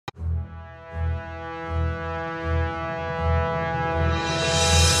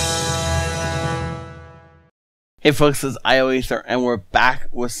Hey folks, it's ioEther, and we're back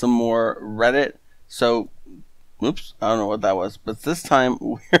with some more Reddit. So, oops, I don't know what that was, but this time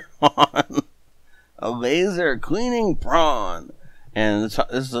we're on a laser cleaning prawn, and this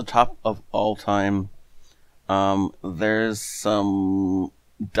is the top of all time. There's some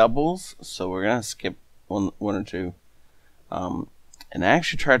doubles, so we're gonna skip one or two. And I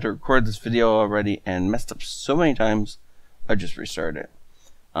actually tried to record this video already and messed up so many times, I just restarted it.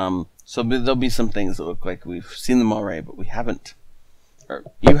 So there'll be some things that look like we've seen them already, but we haven't. Or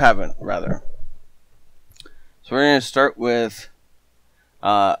you haven't, rather. So we're going to start with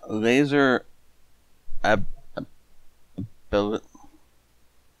laser ablation.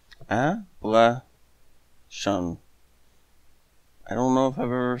 I don't know if I've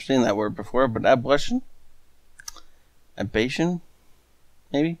ever seen that word before, but ablation? Ablation?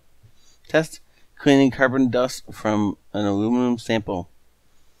 Maybe? Test. Cleaning carbon dust from an aluminum sample.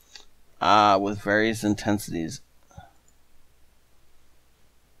 With various intensities.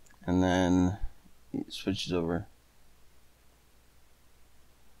 And then it switches over.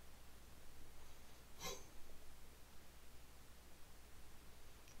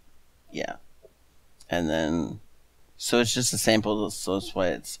 Yeah. And then, so it's just a sample, so that's why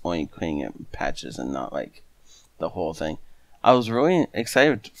it's only cleaning it in patches and not like the whole thing. I was really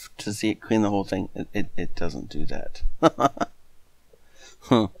excited to see it clean the whole thing. It doesn't do that.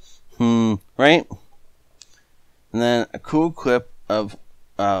 Right? And then a cool clip of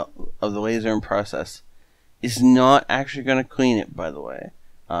the laser in process is not actually going to clean it, by the way.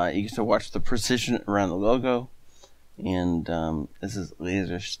 You get to watch the precision around the logo, and this is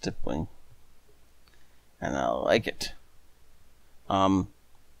laser stippling, and I like it.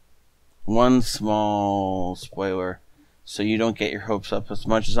 One small spoiler, so you don't get your hopes up as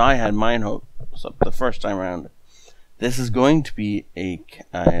much as I had mine hopes up the first time around. This is going to be a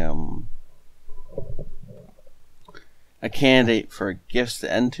candidate for gifts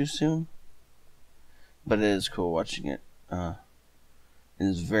to end too soon, but it is cool watching it. It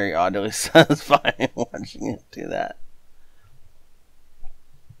is very oddly satisfying watching it do that.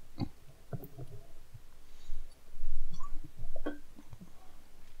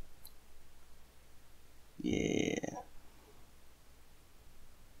 Yeah.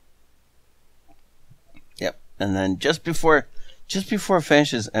 Yep. And then just before it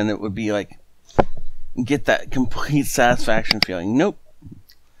finishes, and it would be like, get that complete satisfaction feeling. Nope.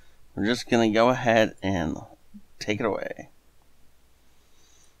 We're just gonna go ahead and take it away.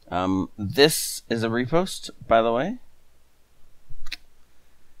 This is a repost, by the way,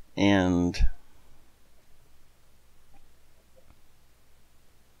 and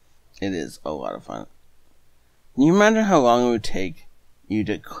it is a lot of fun. Can you imagine how long it would take you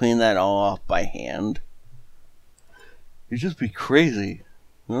to clean that all off by hand? It'd just be crazy.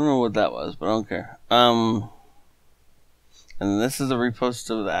 I don't know what that was, but I don't care. And this is a repost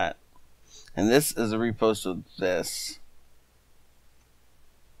of that. And this is a repost of this.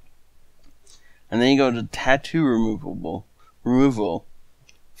 And then you go to tattoo removal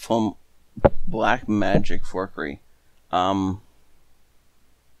from Black Magic Forkery.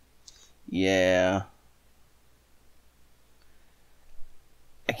 Yeah.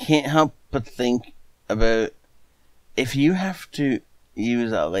 I can't help but think about if you have to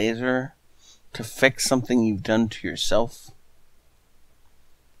use a laser to fix something you've done to yourself,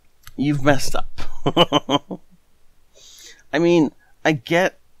 you've messed up. I mean, I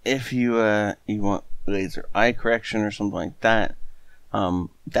get if you want laser eye correction or something like that.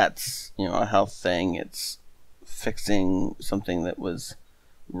 That's, a health thing. It's fixing something that was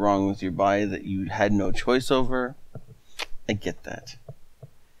wrong with your body that you had no choice over. I get that.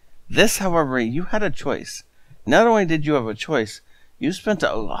 This, however, you had a choice. Not only did you have a choice, you spent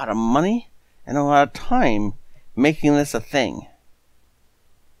a lot of money and a lot of time making this a thing.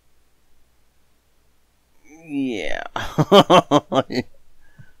 Yeah.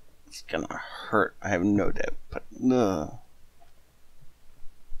 It's gonna hurt, I have no doubt, but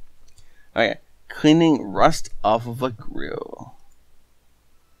okay, cleaning rust off of a grill.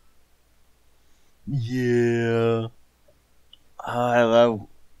 Yeah. I love...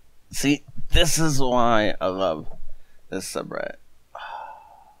 See, this is why I love this subreddit.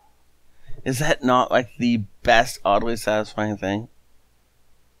 Is that not like the best oddly satisfying thing?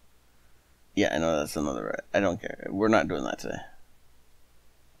 Yeah, I know that's another Reddit. I don't care. We're not doing that today.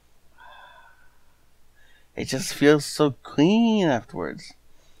 It just feels so clean afterwards.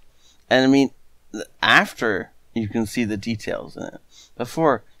 And I mean, after you can see the details in it.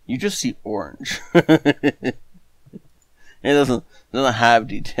 Before, you just see orange. It doesn't have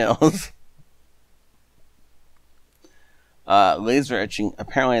details. Laser etching.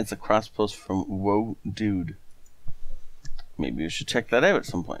 Apparently, it's a cross post from Whoa Dude. Maybe we should check that out at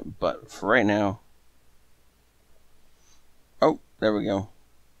some point. But for right now... Oh, there we go.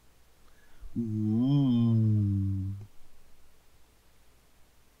 And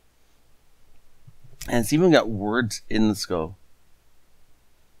it's even got words in the skull.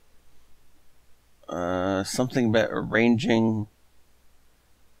 Something about arranging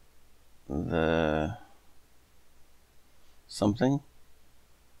the something.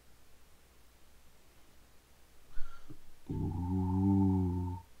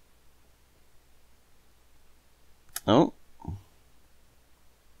 Ooh. Oh.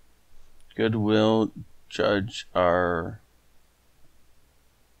 Goodwill judge our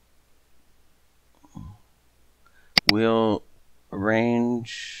will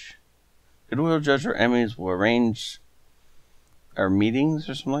arrange Goodwill judge our enemies will arrange our meetings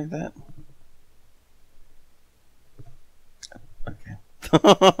or something like that. Okay.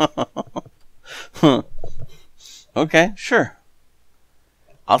 Okay, sure.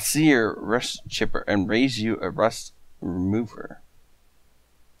 I'll see your rust chipper and raise you a rust remover.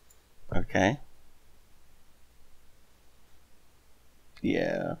 Okay.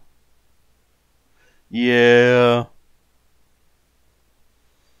 Yeah. Yeah.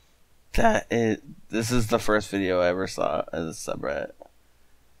 This is the first video I ever saw as a subreddit.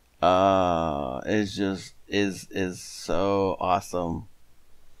 It's just is so awesome.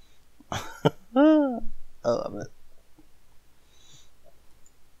 I love it.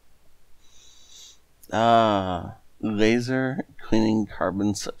 Laser cleaning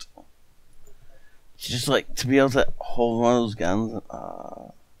carbon soot. Just like to be able to hold one of those guns.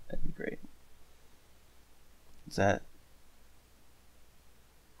 That'd be great. Is that?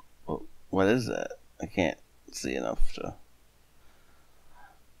 What is that? I can't see enough to.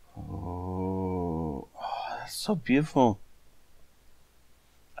 Oh, that's so beautiful.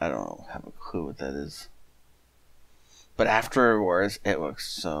 I don't have a clue what that is. But afterwards, it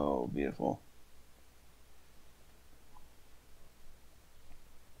looks so beautiful.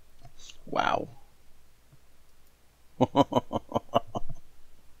 Wow.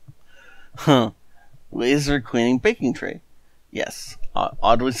 Huh. Laser cleaning baking tray. Yes,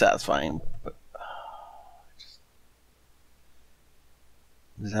 oddly satisfying. But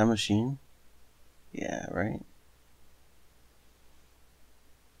is that a machine? Yeah, right.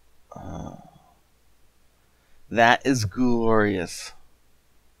 That is glorious.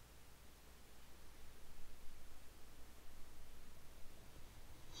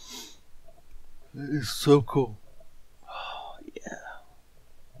 That is so cool. Oh, yeah.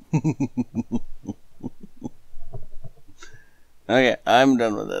 Okay, I'm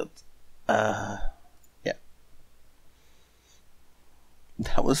done with it. Yeah.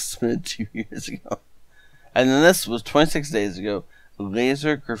 That was submitted 2 years ago. And then this was 26 days ago.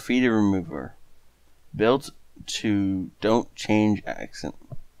 Laser graffiti remover. Built to don't change accent.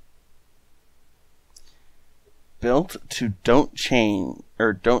 Built to don't change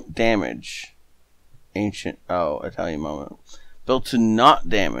or don't damage ancient Italian monument. Built to not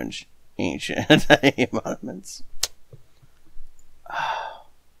damage ancient Italian monuments.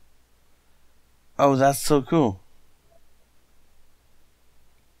 Oh, that's so cool.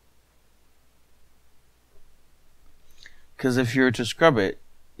 Because if you were to scrub it,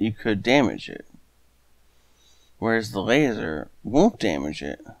 you could damage it. Whereas the laser won't damage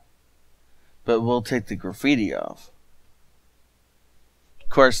it, but will take the graffiti off. Of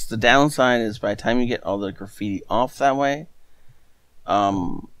course, the downside is by the time you get all the graffiti off that way,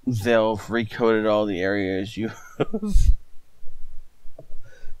 they'll recoated all the areas you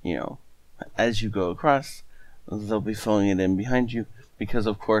you know, as you go across, they'll be filling it in behind you because,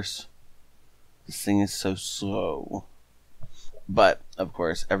 of course, this thing is so slow. But, of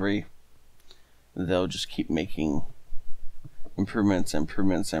course, they'll just keep making improvements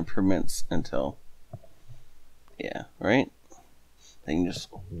until, yeah, right? They can just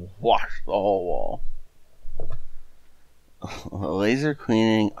wash the whole wall. Laser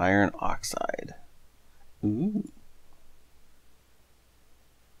cleaning iron oxide. Ooh.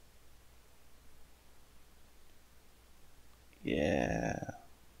 Yeah.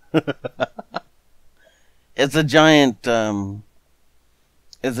 It's a giant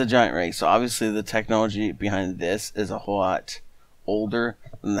rig, so obviously the technology behind this is a whole lot older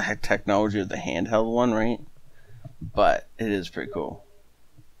than the technology of the handheld one, right? But it is pretty cool.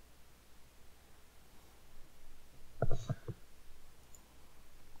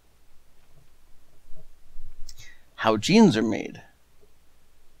 How genes are made.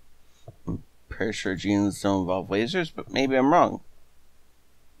 I'm pretty sure genes don't involve lasers, but maybe I'm wrong.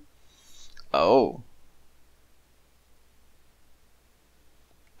 Oh,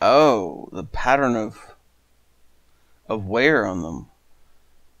 the pattern of... of wear on them.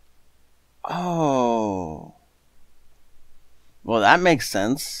 Oh. Well, that makes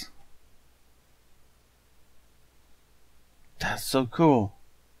sense. That's so cool.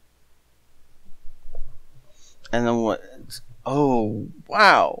 And then what? Oh,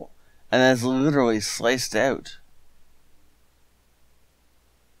 wow. And that's literally sliced out.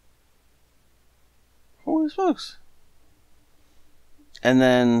 Holy smokes. And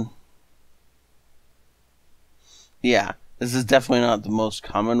then, yeah, this is definitely not the most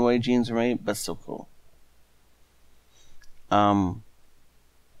common way jeans are made, but still cool.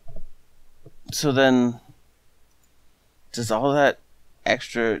 So then, does all that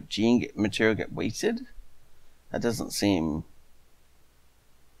extra jean material get wasted? That doesn't seem,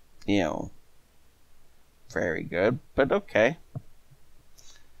 very good, but okay.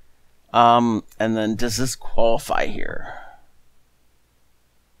 And then does this qualify here?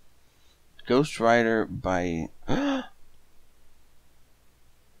 Ghost Rider by...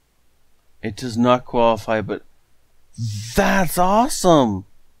 It does not qualify, but that's awesome!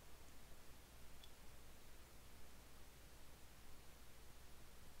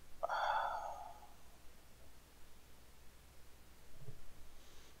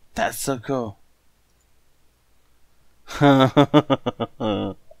 That's so cool.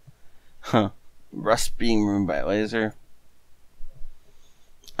 Rust being ruined by a laser.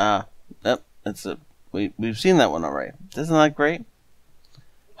 Yep, that's a we've seen that one already. Isn't that great?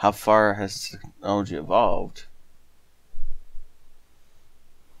 How far has technology evolved?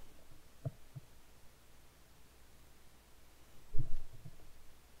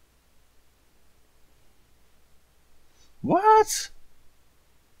 What?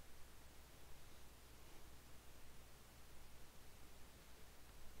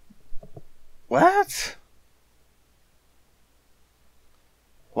 What?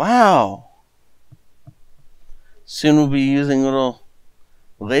 Wow. Soon we'll be using little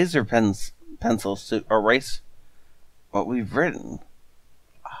laser pencils to erase what we've written.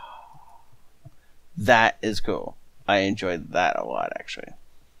 That is cool. I enjoyed that a lot, actually.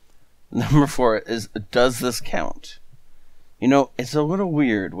 Number 4 is, does this count? It's a little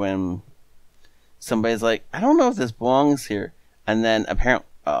weird when somebody's like, I don't know if this belongs here. And then apparently,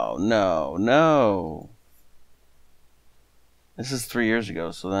 oh, no. This is 3 years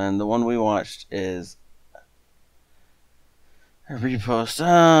ago. So then the one we watched is a repost.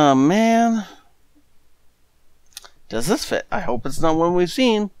 Oh, man. Does this fit? I hope it's not one we've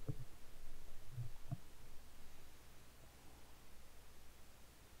seen.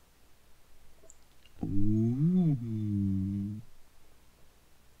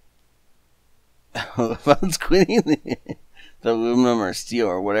 Fun's cleaning the aluminum or steel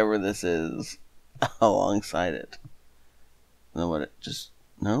or whatever this is alongside it. And then what?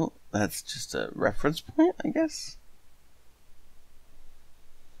 No, that's just a reference point, I guess.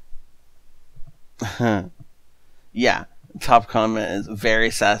 Yeah, top comment is very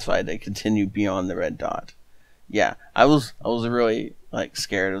satisfied to continue beyond the red dot. Yeah, I was really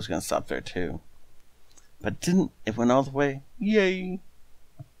scared it was gonna stop there too, but it didn't. It went all the way. Yay!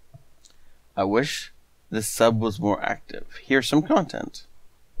 I wish this sub was more active. Here's some content.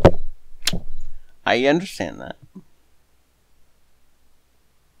 I understand that.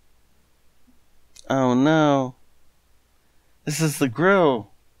 Oh no. This is the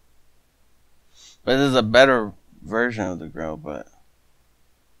grill. But this is a better version of the grill, but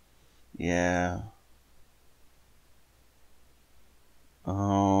yeah.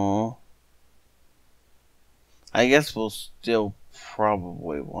 Oh. I guess we'll still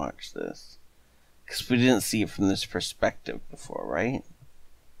probably watch this. Because we didn't see it from this perspective before, right?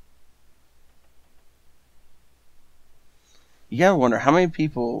 You gotta wonder how many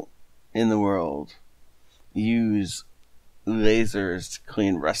people in the world use lasers to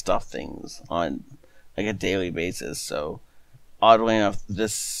clean rust off things on a daily basis. So oddly enough,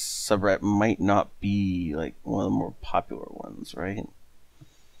 this subreddit might not be one of the more popular ones, right?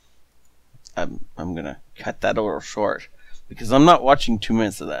 I'm gonna cut that a little short because I'm not watching 2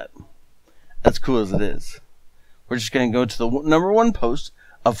 minutes of that. As cool as it is, we're just gonna go to the number 1 post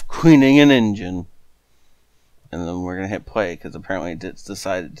of cleaning an engine, and then we're gonna hit play because apparently it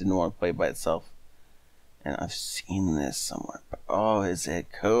decided it didn't want to play by itself. And I've seen this somewhere, but oh, is it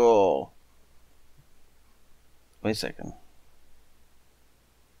cool? Wait a second.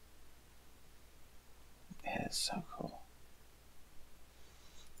 It is so cool.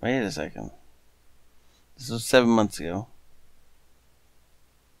 Wait a second. This was 7 months ago.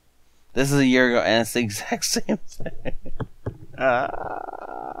 This is a year ago, and it's the exact same thing.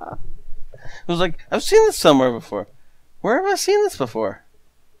 I was like, I've seen this somewhere before. Where have I seen this before?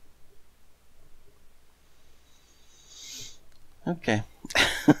 Okay.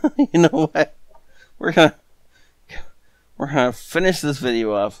 You know what? We're gonna finish this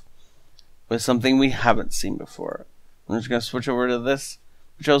video off with something we haven't seen before. I'm just gonna switch over to this,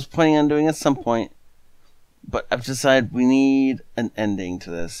 which I was planning on doing at some point, but I've decided we need an ending to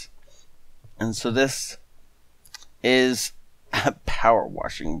this. And so this is a power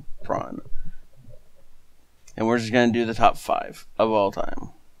washing prawn. And we're just gonna do the top 5 of all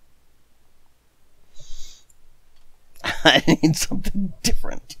time. I need something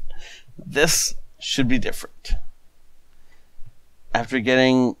different. This should be different. After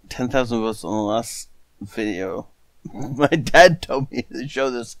getting 10,000 votes on the last video, my dad told me to show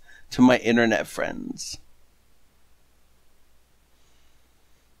this to my internet friends.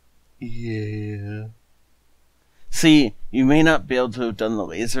 Yeah. See, you may not be able to have done the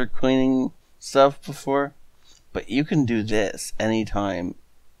laser cleaning stuff before, but you can do this anytime.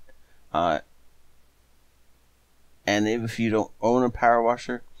 And if you don't own a power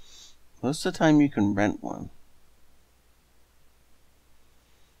washer, most of the time you can rent one.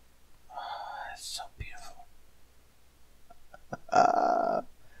 It's so beautiful.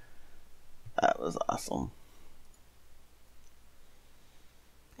 That was awesome.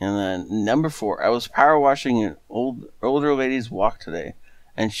 And then number 4, I was power washing an older lady's walk today,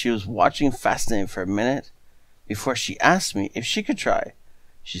 and she was watching fascinated for a minute before she asked me if she could try.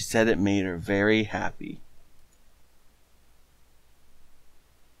 She said it made her very happy.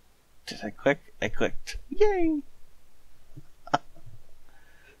 Did I click? I clicked. Yay!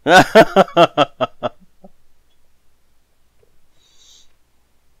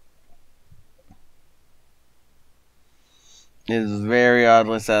 It is very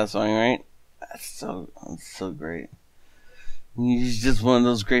oddly satisfying, right? That's so great. It's just one of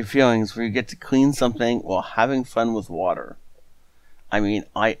those great feelings where you get to clean something while having fun with water. I mean,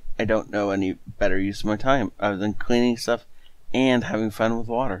 I don't know any better use of my time other than cleaning stuff and having fun with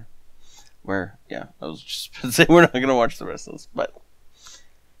water. Where, yeah, I was just going to say we're not going to watch the rest of this, but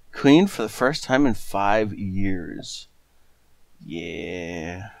cleaned for the first time in 5 years.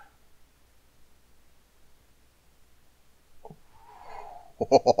 Yeah.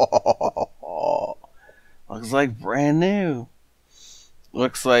 Looks like brand new.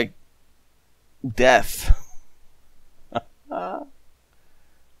 Looks like death. Oh,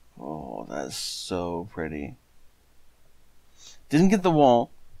 that's so pretty. Didn't get the wall.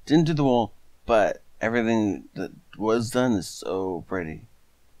 Didn't do the wall, but everything that was done is so pretty.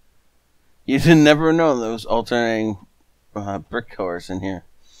 You did never know there was alternating brick colors in here,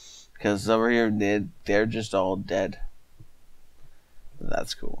 because over here they're just all dead.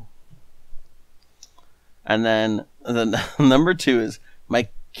 That's cool. And then the number 2 is my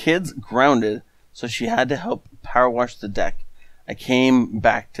kid's grounded, so she had to help power wash the deck. I came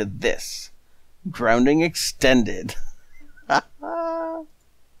back to this. Grounding extended.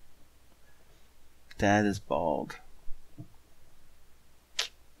 Dad is bald.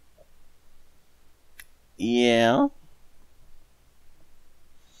 Yeah.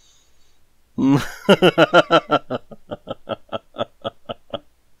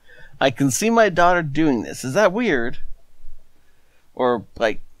 I can see my daughter doing this. Is that weird? Or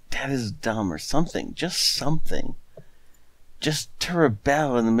like, Dad is dumb or something. Just something. Just to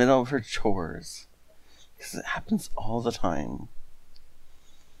rebel in the middle of her chores. Because it happens all the time.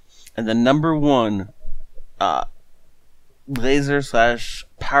 And the number 1 laser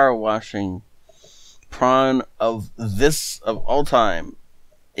 / power washing prawn of all time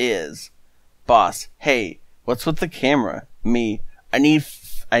is Boss. Hey, what's with the camera? Me. I need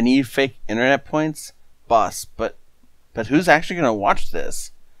fake internet points? Boss, but who's actually gonna watch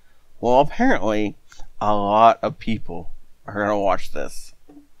this? Well, apparently a lot of people are gonna watch this.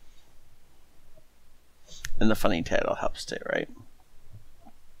 And the funny title helps too, right?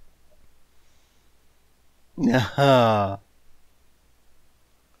 Yeah.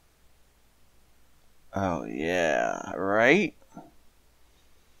 Oh yeah, right?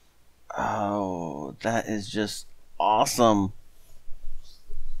 Oh, that is just awesome.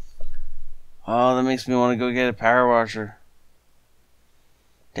 Oh, that makes me want to go get a power washer.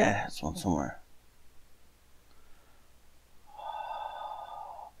 Dad has one somewhere.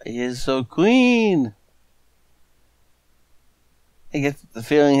 It is so clean. I get the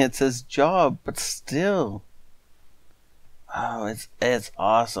feeling it says job, but still. Oh, it's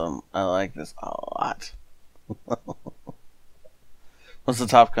awesome. I like this a lot. What's the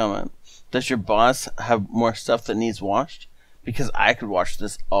top comment? Does your boss have more stuff that needs washed? Because I could wash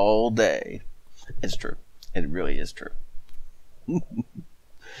this all day. It's true. It really is true.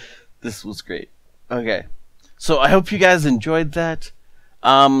 This was great. Okay. So I hope you guys enjoyed that.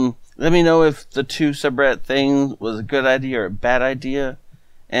 Let me know if the 2 subreddit thing was a good idea or a bad idea.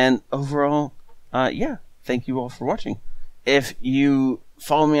 And overall, yeah, thank you all for watching. If you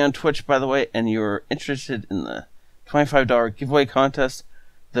follow me on Twitch, by the way, and you're interested in the $25 giveaway contest,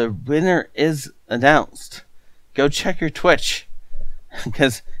 the winner is announced. Go check your Twitch.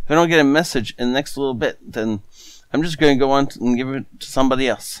 Because if I don't get a message in the next little bit, then I'm just going to go on and give it to somebody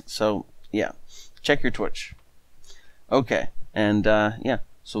else. So, yeah, check your Twitch. Okay, and yeah,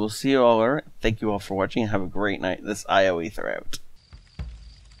 so we'll see you all later. Thank you all for watching, and have a great night. This ioEther out.